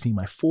appeasing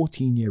my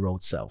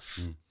 14-year-old self.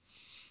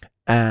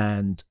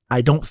 And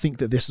I don't think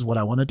that this is what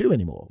I want to do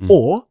anymore.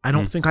 Or I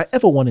don't think I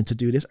ever wanted to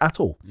do this at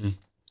all.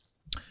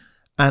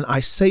 And I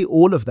say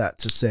all of that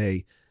to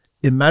say,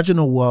 imagine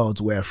a world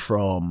where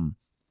from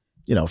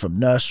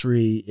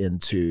nursery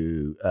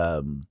into,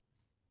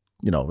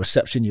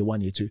 reception year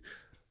 1, year 2,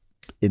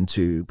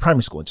 into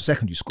primary school, into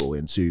secondary school,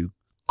 into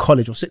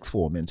college or sixth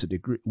form, into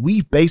degree.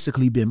 We've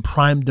basically been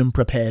primed and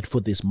prepared for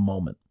this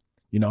moment.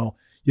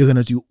 You're going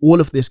to do all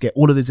of this, get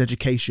all of this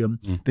education,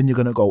 then you're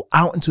going to go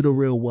out into the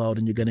real world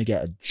and you're going to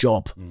get a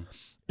job.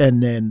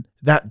 And then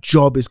that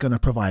job is going to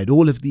provide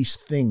all of these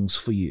things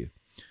for you.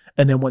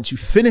 And then once you've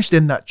finished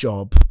in that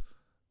job,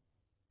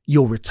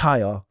 you'll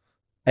retire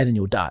and then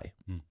you'll die.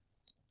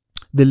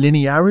 The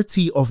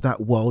linearity of that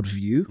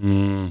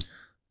worldview,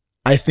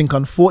 I think,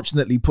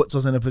 unfortunately puts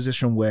us in a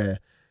position where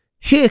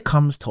here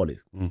comes Tolu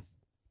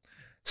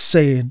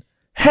saying,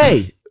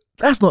 hey,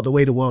 that's not the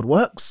way the world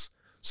works.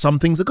 Some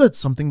things are good,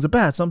 some things are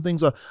bad, some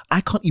things are...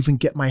 I can't even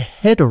get my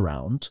head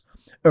around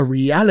a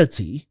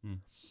reality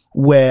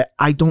where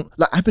I don't...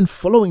 I've been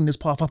following this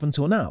path up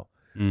until now.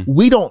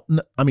 We don't...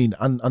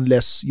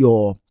 unless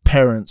your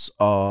parents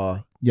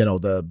are,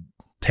 the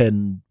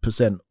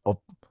 10% of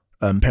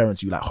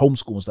parents you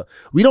homeschool and stuff,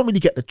 we don't really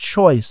get the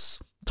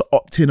choice to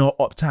opt in or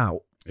opt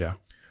out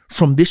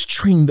from this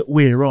train that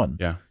we're on.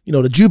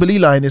 The Jubilee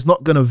line is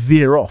not going to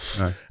veer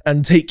off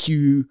and take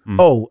you,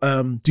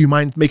 do you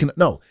mind making it?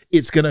 No,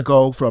 it's going to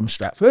go from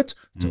Stratford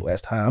to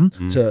West Ham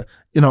to,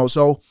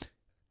 so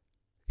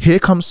Here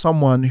comes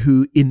someone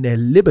who in their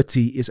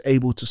liberty is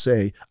able to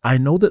say, I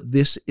know that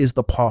this is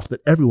the path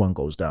that everyone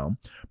goes down,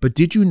 but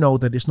did you know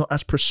that it's not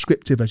as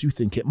prescriptive as you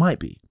think it might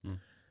be?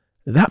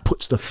 That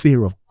puts the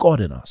fear of God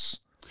in us.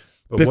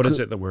 But what is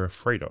it that we're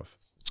afraid of?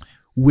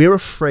 We're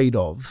afraid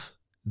of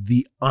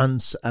the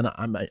and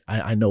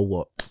I know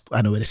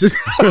where this is.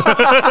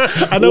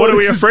 What are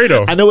we afraid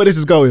of? I know where this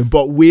is going,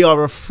 but we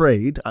are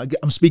afraid.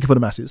 I'm speaking for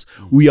the masses.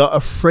 We are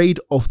afraid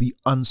of the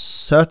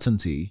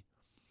uncertainty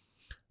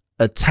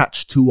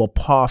attached to a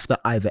path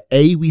that either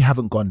A, we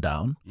haven't gone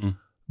down,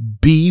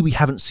 B, we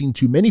haven't seen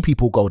too many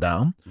people go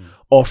down,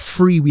 or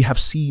 3, we have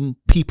seen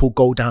people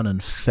go down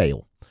and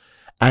fail.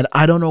 And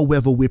I don't know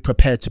whether we're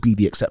prepared to be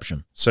the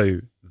exception.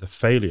 So the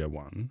failure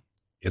one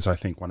is, I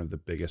think, one of the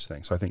biggest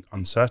things. So I think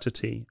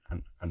uncertainty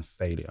and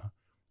failure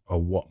are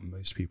what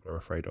most people are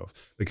afraid of,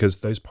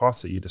 because those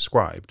paths that you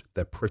described,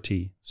 they're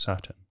pretty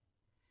certain,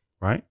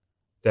 right?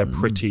 They're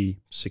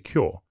pretty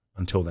secure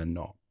until they're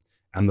not.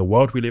 And the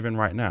world we live in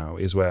right now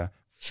is where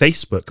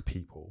Facebook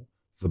people,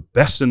 the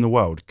best in the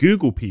world,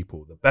 Google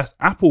people, the best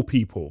Apple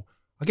people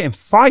are getting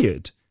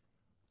fired.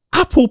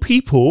 Apple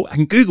people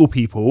and Google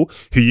people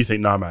who you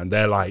think, nah, man,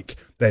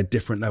 they're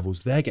different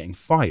levels. They're getting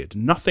fired.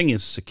 Nothing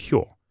is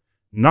secure.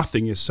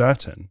 Nothing is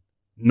certain.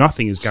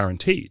 Nothing is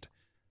guaranteed.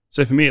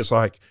 So for me, it's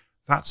like,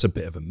 that's a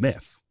bit of a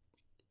myth.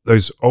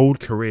 Those old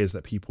careers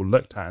that people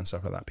looked at and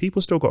stuff like that,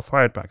 people still got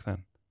fired back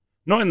then.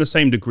 Not in the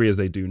same degree as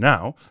they do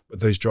now, but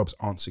those jobs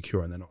aren't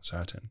secure and they're not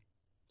certain.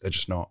 They're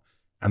just not.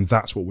 And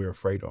that's what we're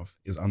afraid of,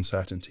 is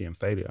uncertainty and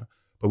failure.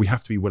 But we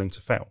have to be willing to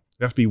fail.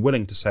 We have to be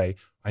willing to say,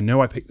 I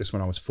know I picked this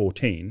when I was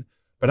 14,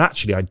 but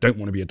actually I don't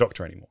want to be a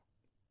doctor anymore.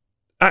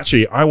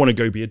 Actually, I want to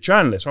go be a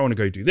journalist. I want to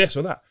go do this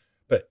or that.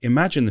 But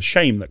imagine the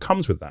shame that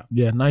comes with that.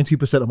 Yeah,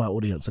 90% of my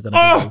audience are going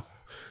to go,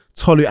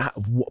 Tolu,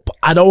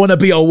 I don't want to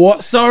be a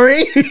what?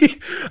 Sorry?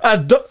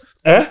 I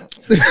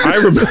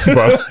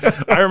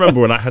remember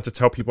when I had to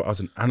tell people I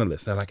was an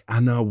analyst. They're like,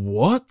 Anna,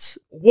 what?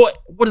 What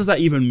does that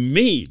even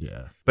mean?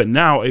 Yeah. But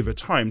now over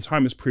time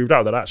has proved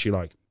out that actually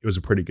like it was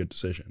a pretty good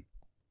decision.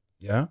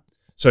 Yeah.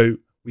 So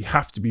we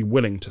have to be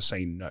willing to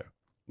say no.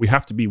 We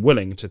have to be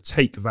willing to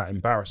take that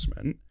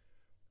embarrassment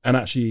and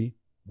actually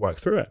work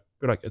through it.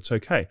 Be like, it's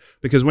okay.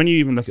 Because when you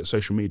even look at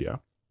social media,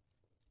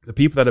 the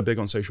people that are big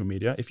on social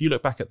media, if you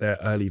look back at their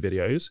early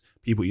videos,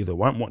 people either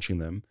weren't watching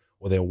them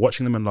or they were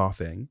watching them and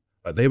laughing.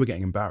 Like they were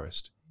getting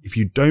embarrassed. If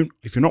you're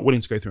not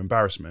willing to go through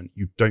embarrassment,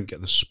 you don't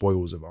get the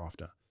spoils of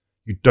after.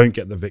 You don't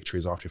get the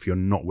victories after if you're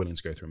not willing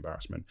to go through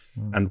embarrassment.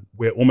 And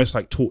we're almost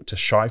like taught to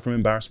shy from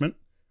embarrassment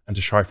and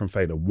to shy from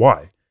failure.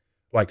 Why?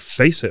 Like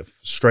face it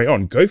straight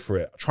on, go for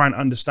it. Try and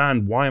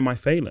understand, why am I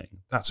failing?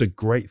 That's a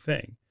great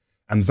thing.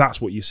 And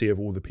that's what you see of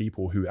all the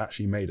people who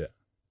actually made it.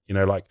 You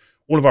know, like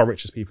all of our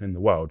richest people in the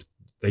world,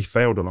 they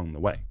failed along the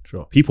way.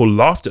 Sure. People People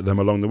laughed at them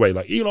along the way.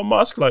 Like Elon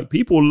Musk, like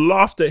people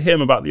laughed at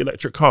him about the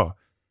electric car.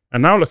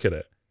 And now look at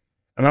it.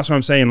 And that's what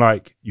I'm saying.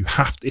 Like you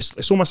have to,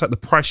 it's almost like the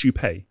price you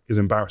pay is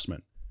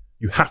embarrassment.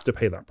 You have to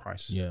pay that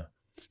price. Yeah.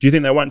 Do you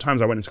think there weren't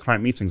times I went into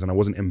client meetings and I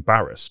wasn't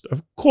embarrassed?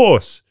 Of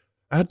course.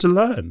 I had to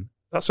learn.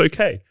 That's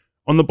okay.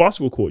 On the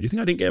basketball court, you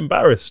think I didn't get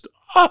embarrassed?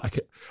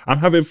 I'm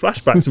having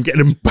flashbacks of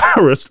getting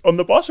embarrassed on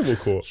the basketball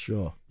court.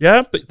 Sure.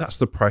 Yeah, but that's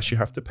the price you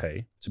have to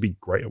pay to be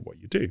great at what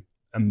you do.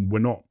 And we're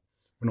not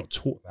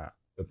taught that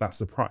that's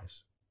the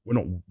price. We're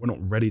not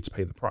ready to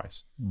pay the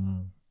price.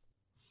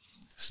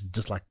 It's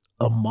just like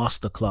a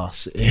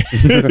masterclass.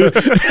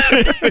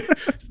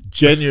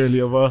 Genuinely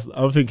a master.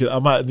 I'm thinking I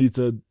might need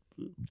to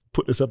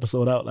put this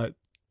episode out like,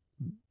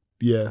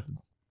 yeah,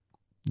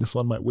 this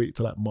one might wait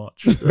till like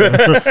March.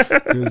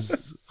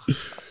 Because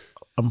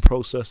I'm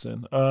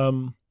processing.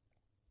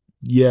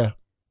 Yeah.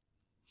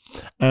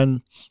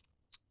 And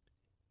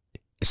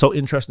it's so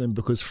interesting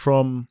because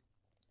from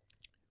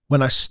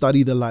when I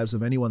study the lives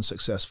of anyone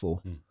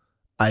successful,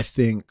 I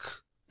think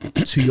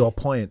to your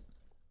point,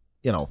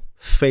 you know,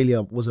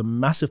 failure was a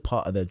massive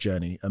part of their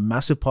journey, a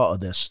massive part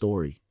of their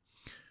story.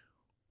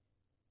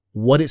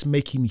 What it's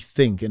making me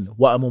think and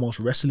what I'm almost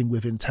wrestling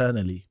with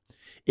internally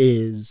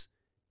is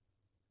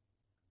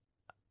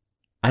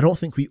I don't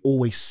think we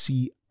always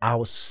see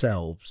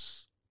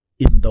ourselves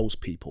in those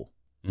people.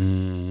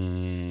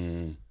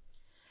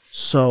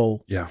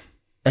 So, yeah.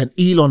 And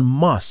Elon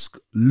Musk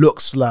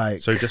looks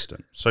like so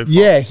distant, so far.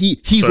 Yeah,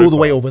 he's so all the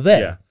way far. over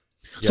there. Yeah.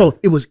 So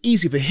it was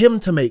easy for him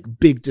to make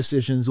big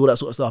decisions, all that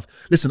sort of stuff.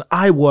 Listen,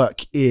 I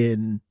work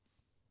in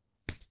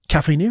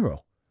Cafe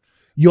Nero.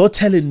 You're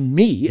telling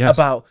me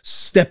about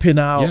stepping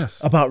out,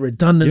 about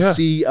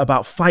redundancy,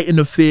 about fighting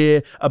the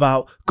fear,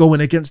 about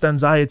going against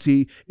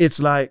anxiety. It's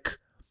like,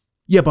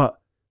 yeah, but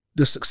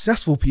the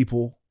successful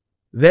people,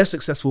 they're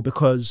successful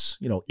because,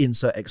 you know,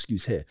 insert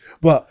excuse here.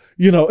 But,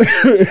 you know.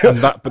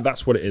 But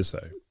that's what it is,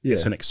 though. Yeah.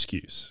 It's an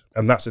excuse.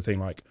 And that's the thing,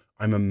 like,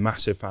 I'm a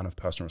massive fan of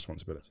personal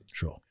responsibility.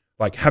 Sure.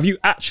 Like, have you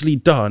actually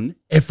done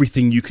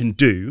everything you can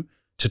do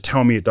to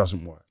tell me it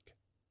doesn't work?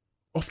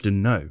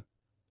 Often, no.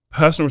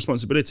 Personal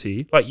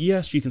responsibility, like,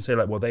 yes, you can say,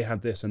 like, well, they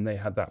had this and they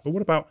had that. But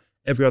what about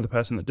every other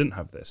person that didn't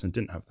have this and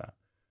didn't have that?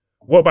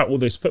 What about all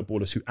those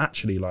footballers who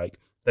actually, like,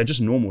 they're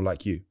just normal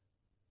like you?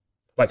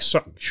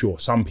 Like, sure,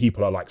 some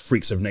people are like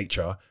freaks of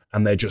nature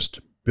and they're just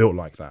built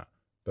like that.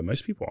 But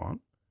most people aren't.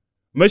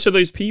 Most of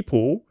those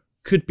people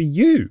could be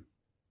you.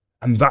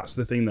 And that's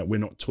the thing that we're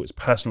not taught. It's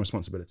personal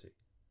responsibility.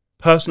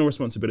 Personal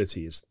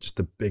responsibility is just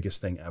the biggest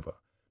thing ever.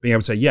 Being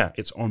able to say, yeah,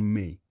 it's on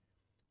me.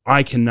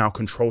 I can now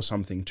control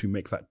something to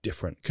make that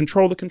different.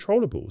 Control the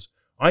controllables.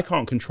 I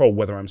can't control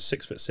whether I'm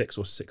 6'6"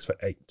 or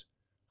 6'8".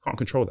 Can't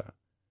control that.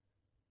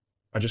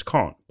 I just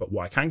can't. But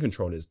what I can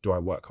control is, do I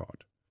work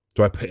hard?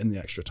 Do I put in the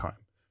extra time?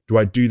 Do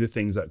I do the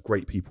things that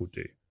great people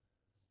do?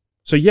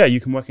 So yeah,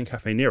 you can work in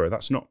Cafe Nero.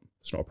 That's not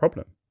a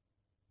problem.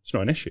 It's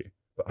not an issue.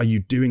 But are you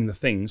doing the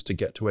things to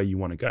get to where you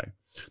want to go?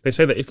 They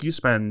say that if you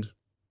spend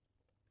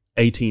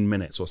 18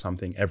 minutes or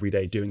something every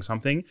day doing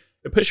something,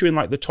 it puts you in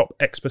like the top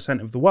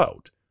X% of the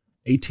world.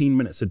 18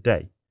 minutes a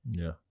day.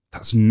 Yeah.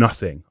 That's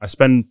nothing. I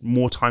spend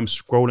more time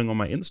scrolling on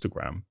my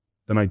Instagram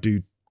than I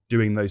do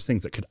doing those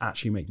things that could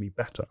actually make me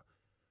better.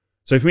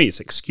 So for me, it's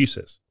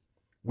excuses.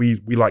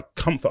 We like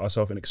comfort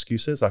ourselves in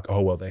excuses, like,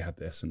 oh, well, they had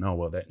this, and oh,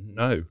 well,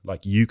 no,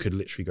 like you could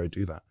literally go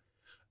do that.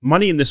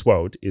 Money in this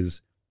world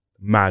is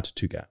mad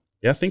to get.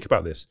 Yeah, think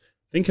about this.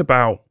 Think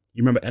about,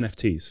 you remember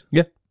NFTs?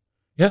 Yeah.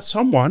 Yeah,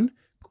 someone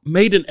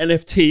made an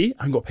NFT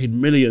and got paid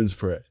millions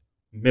for it.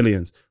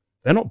 Millions.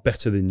 They're not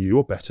better than you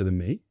or better than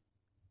me.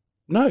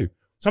 No.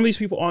 Some of these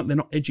people they're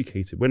not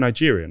educated. We're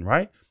Nigerian,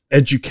 right?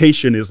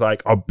 Education is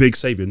like our big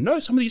savior. No,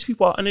 some of these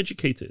people are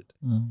uneducated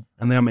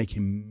and they are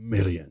making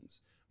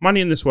millions. Money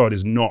in this world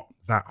is not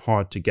that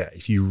hard to get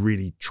if you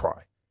really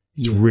try.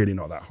 It's really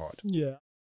not that hard. Yeah.